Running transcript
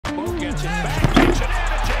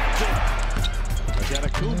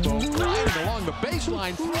Antetokounmpo gliding along the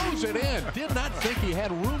baseline, throws it in. Did not think he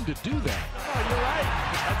had room to do that. Oh, you're right.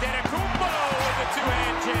 Antetokounmpo with the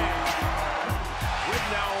two-hand jam. With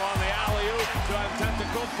now on the alley-oop to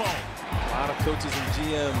Antetokounmpo. A lot of coaches and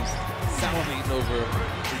GMs salivating over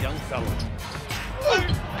the young fella.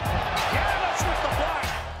 Giannis with the block.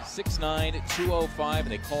 6'9", 205,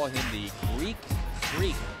 and they call him the Greek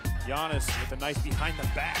Freak. Giannis with a nice behind the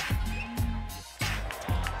back.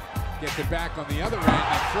 Gets it back on the other end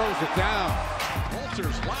and throws it down.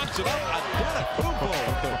 Walters locks it up. Antetokounmpo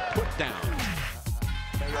with the put down.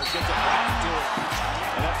 Gets it back to it.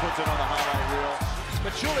 And that puts it on the highlight reel.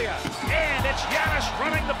 Pachulia. And it's Giannis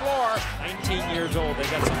running the floor. 19 years old. They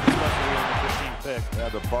got something special here in the 15th pick. Yeah,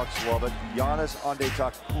 the Bucks love it. Giannis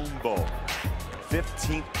Antetokounmpo,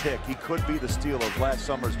 15th pick. He could be the steal of last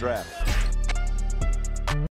summer's draft.